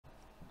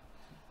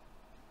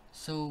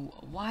So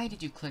why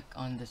did you click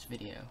on this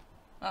video?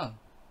 Oh,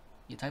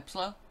 you type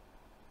slow?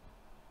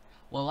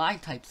 Well, I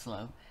type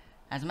slow.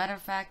 As a matter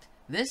of fact,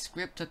 this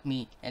script took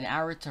me an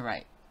hour to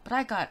write, but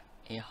I got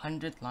a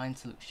 100-line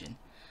solution.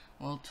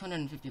 Well,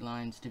 250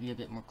 lines to be a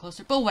bit more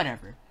closer, but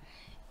whatever.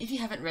 If you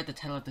haven't read the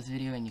title of this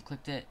video and you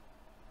clicked it,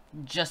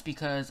 just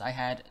because I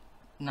had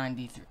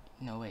 90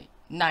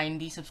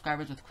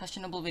 subscribers with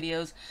questionable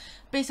videos,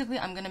 basically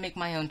I'm gonna make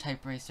my own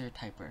typeracer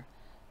typer.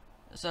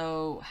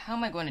 So how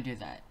am I going to do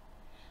that?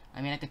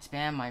 I mean, I could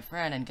spam my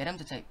friend and get him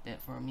to type it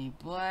for me,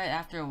 but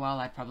after a while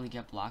I'd probably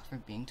get blocked for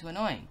being too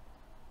annoying.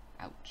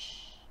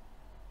 Ouch.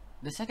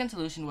 The second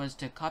solution was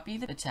to copy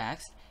the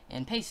text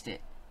and paste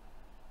it.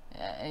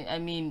 I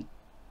mean,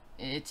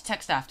 it's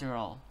text after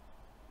all.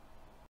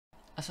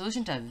 A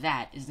solution to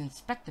that is to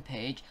inspect the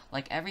page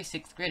like every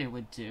 6th grader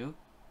would do.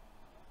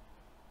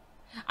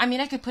 I mean,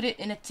 I could put it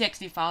in a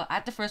TXT file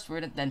at the first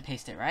word and then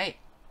paste it, right?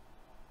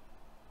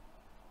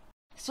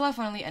 So I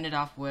finally ended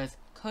off with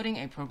coding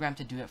a program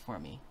to do it for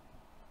me.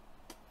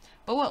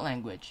 But what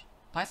language?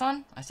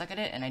 Python? I suck at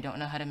it and I don't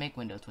know how to make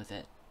windows with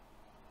it.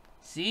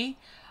 C?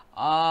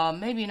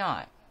 Maybe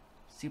not.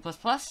 C++?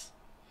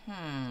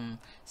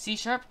 C#,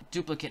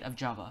 duplicate of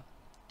Java.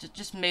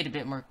 Just made a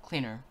bit more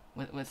cleaner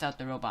without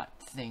the robot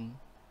thing.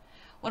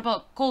 What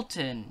about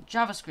Colton,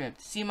 JavaScript,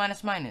 C++,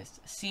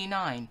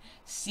 C9,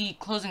 C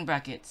closing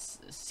brackets,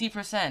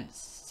 C%,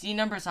 C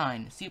number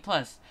sign, C+,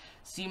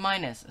 C-,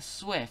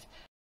 Swift.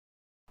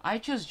 I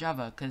chose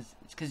Java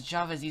because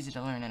Java is easy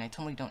to learn and I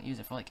totally don't use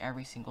it for like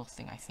every single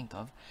thing I think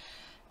of.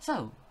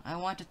 So, I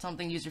wanted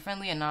something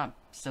user-friendly and not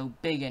so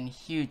big and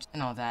huge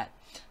and all that.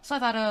 So I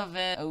thought of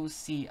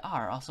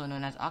OCR, also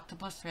known as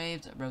Octopus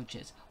Raves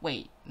Roaches.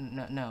 Wait,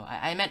 no,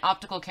 I meant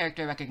Optical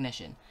Character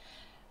Recognition.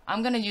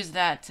 I'm gonna use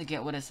that to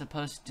get what is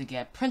supposed to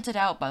get printed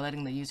out by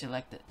letting the user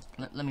let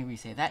me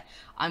re-say that.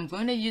 I'm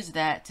going to use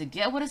that to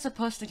get what is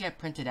supposed to get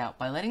printed out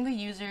by letting the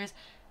user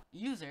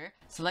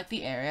select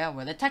the area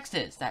where the text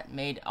is. That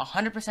made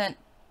 100%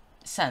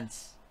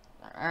 sense.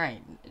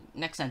 Alright,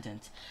 next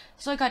sentence.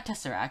 So I got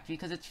Tesseract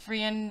because it's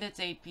free and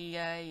its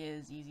API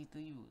is easy to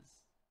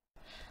use.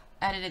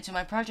 Added it to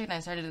my project and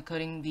I started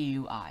coding the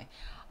UI.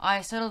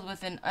 I settled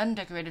with an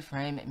undecorated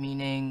frame,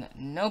 meaning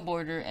no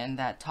border and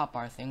that top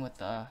bar thing with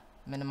the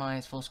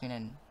minimize, full screen,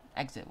 and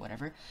exit,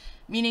 whatever.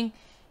 Meaning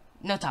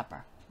no top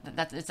bar.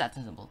 It's that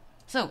simple.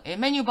 So, a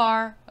menu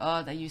bar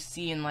that you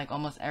see in like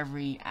almost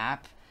every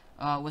app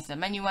with a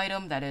menu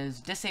item that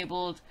is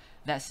disabled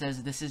that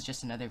says this is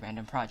just another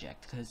random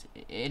project, because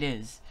it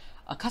is.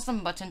 A custom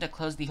button to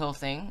close the whole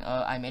thing.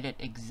 I made it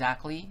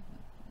exactly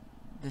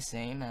the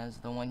same as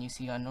the one you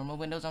see on normal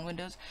Windows on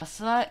Windows. A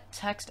select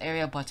text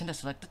area button to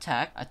select the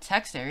text. A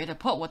text area to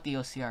put what the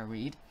OCR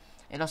read.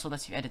 It also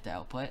lets you edit the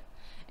output.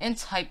 And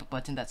type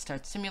button that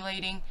starts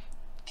simulating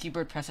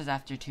keyboard presses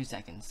after 2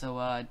 seconds.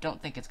 So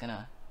don't think it's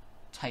gonna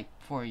type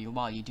for you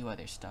while you do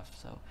other stuff.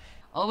 So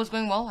all was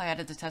going well. I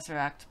added the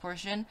Tesseract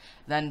portion,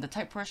 then the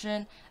type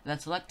portion, then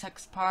select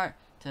text part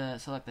to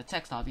select the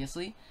text,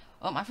 obviously.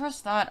 I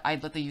first thought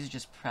I'd let the user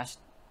just press,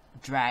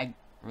 drag,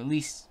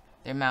 release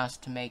their mouse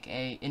to make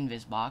a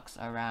invis box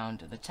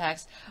around the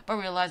text, but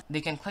realized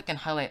they can click and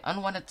highlight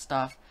unwanted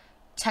stuff,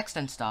 text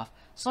and stuff,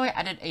 so I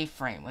added a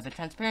frame with a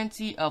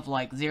transparency of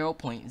like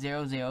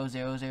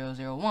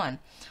 0.000001,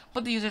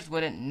 but the users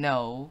wouldn't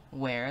know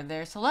where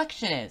their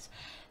selection is.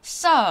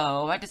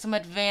 So I did some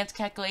advanced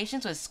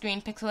calculations with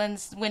screen pixel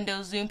and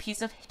window zoom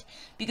piece of hit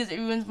because it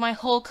ruins my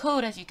whole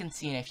code, as you can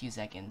see in a few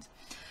seconds.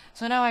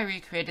 So now I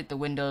recreated the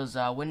Windows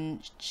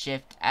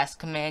Win-Shift-S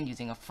command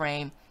using a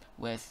frame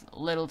with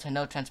little to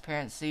no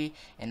transparency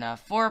in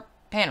 4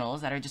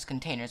 panels that are just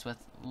containers with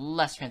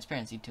less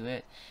transparency to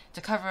it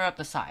to cover up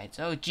the sides.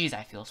 Oh geez,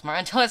 I feel smart,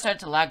 until it started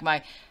to lag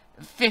my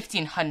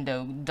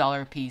 $1,500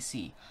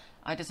 PC.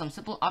 I did some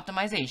simple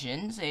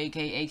optimizations,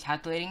 aka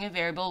calculating a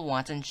variable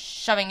once and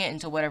shoving it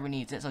into whatever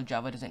needs it so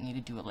Java doesn't need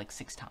to do it like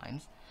 6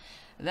 times.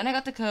 Then I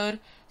got the code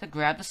to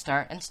grab the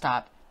start and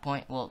stop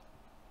point, well,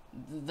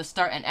 the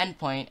start and end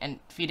point, and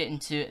feed it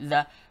into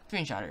the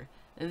screenshotter.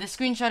 The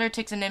screenshotter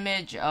takes an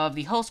image of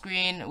the whole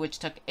screen, which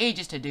took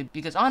ages to do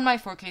because on my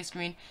 4K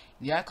screen,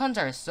 the icons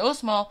are so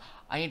small,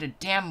 I need a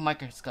damn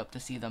microscope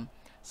to see them.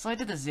 So I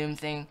did the zoom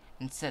thing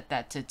and set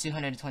that to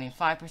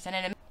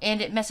 225%,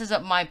 and it messes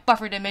up my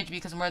buffered image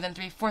because more than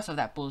 3/4 of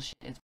that bullshit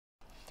is.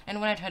 And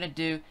when I try to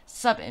do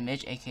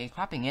sub-image, aka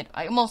cropping it,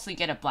 I mostly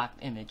get a black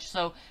image.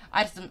 So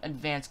I did some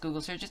advanced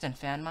Google searches and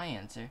found my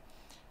answer.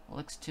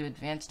 Looks too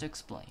advanced to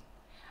explain.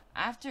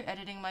 After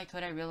editing my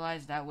code, I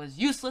realized that was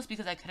useless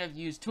because I could have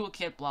used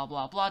toolkit blah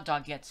blah blah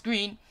 .get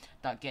screen,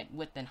 .get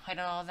width and height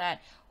and all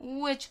that,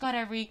 which got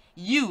every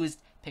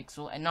used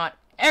pixel and not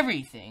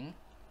everything.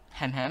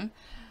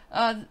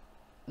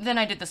 Then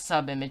I did the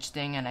sub-image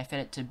thing and I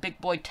fed it to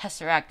Big Boy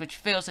Tesseract, which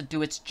fails to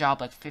do its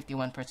job like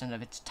 51%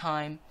 of its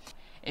time.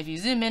 If you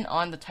zoom in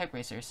on the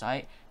typeracer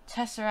site,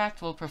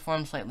 Tesseract will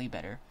perform slightly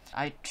better.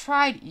 I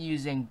tried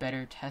using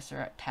better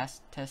Tesseract,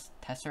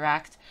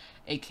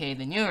 aka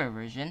the newer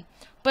version,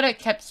 but it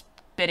kept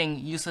spitting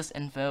useless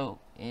info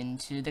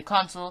into the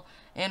console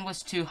and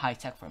was too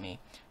high-tech for me.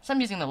 So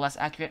I'm using the less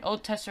accurate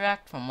old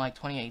Tesseract from like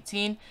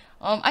 2018.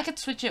 I could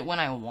switch it when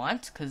I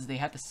want because they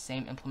have the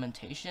same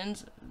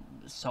implementations,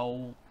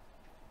 so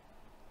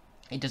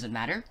it doesn't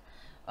matter.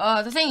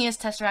 The thing is,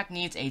 Tesseract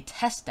needs a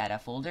test data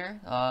folder,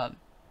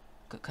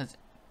 because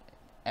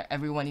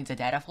everyone needs a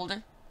data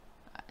folder.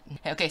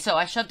 Okay, so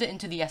I shoved it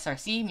into the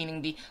SRC,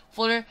 meaning the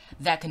folder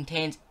that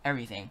contains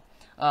everything.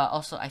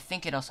 Also, I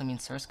think it also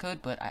means source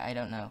code, but I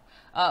don't know.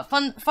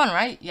 Fun,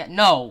 right? Yeah,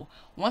 no.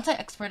 Once I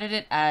exported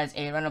it as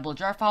a runnable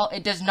jar file,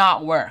 it does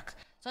not work.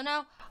 So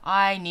now,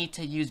 I need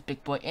to use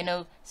Big Boy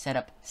Inno, set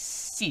up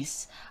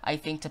sys, I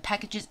think, to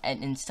package it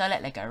and install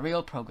it like a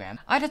real program.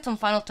 I did some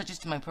final touches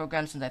to my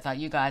program since I thought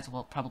you guys,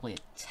 well, probably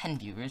 10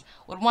 viewers,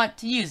 would want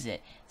to use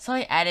it. So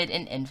I added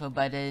an info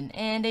button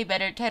and a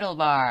better title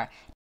bar.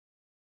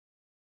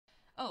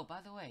 Oh,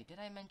 by the way, did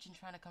I mention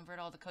trying to convert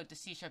all the code to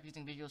C#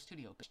 using Visual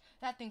Studio?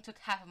 That thing took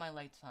half of my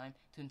lifetime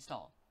to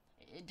install.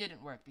 It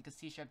didn't work because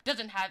C#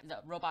 doesn't have the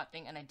robot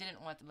thing, and I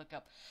didn't want to look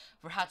up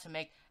for how to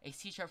make a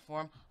C#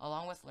 form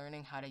along with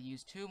learning how to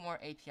use 2 more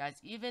APIs,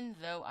 even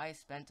though I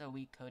spent a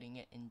week coding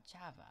it in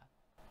Java.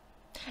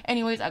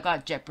 Anyways, I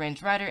got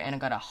JetBrains Writer and I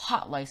got a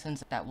hot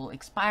license that will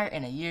expire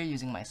in a year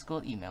using my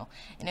school email,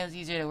 and it was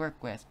easier to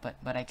work with,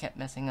 but I kept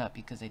messing up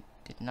because I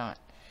did not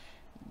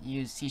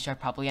use C#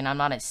 properly, and I'm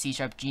not a C#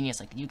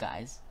 genius like you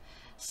guys.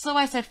 So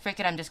I said, frick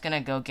it, I'm just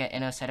gonna go get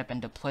Inno set up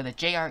and deploy the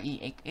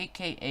JRE,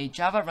 aka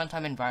Java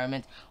Runtime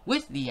Environment,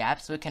 with the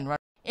app so it can run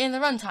in the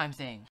runtime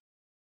thing.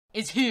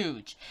 It's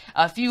huge,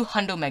 a few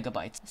hundred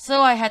megabytes.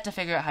 So I had to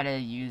figure out how to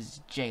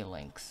use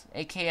JLinks,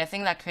 aka a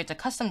thing that creates a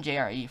custom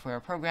JRE for your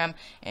program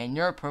and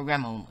your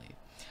program only.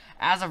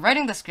 As of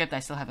writing the script, I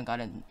still haven't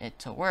gotten it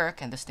to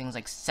work, and this thing's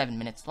like 7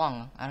 minutes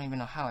long. I don't even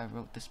know how I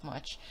wrote this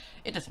much.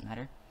 It doesn't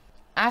matter.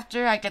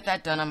 After I get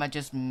that done, I'm gonna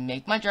just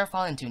make my jar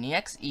file into an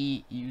exe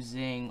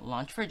using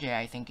launch4j,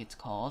 I think it's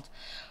called,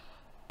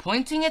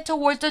 pointing it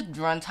towards the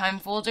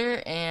runtime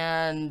folder,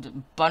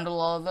 and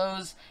bundle all of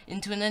those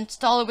into an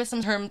installer with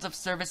some terms of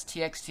service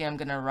txt I'm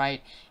gonna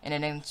write in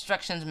an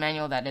instructions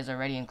manual that is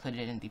already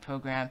included in the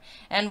program,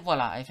 and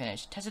voila, I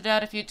finished. Tested it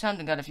out a few times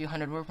and got a few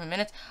hundred words per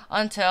minute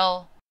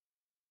until...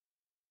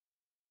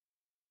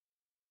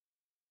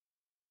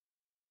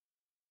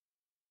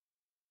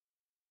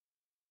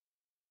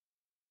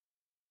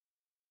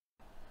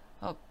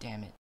 oh,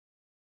 damn it.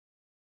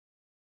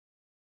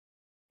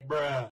 Bruh.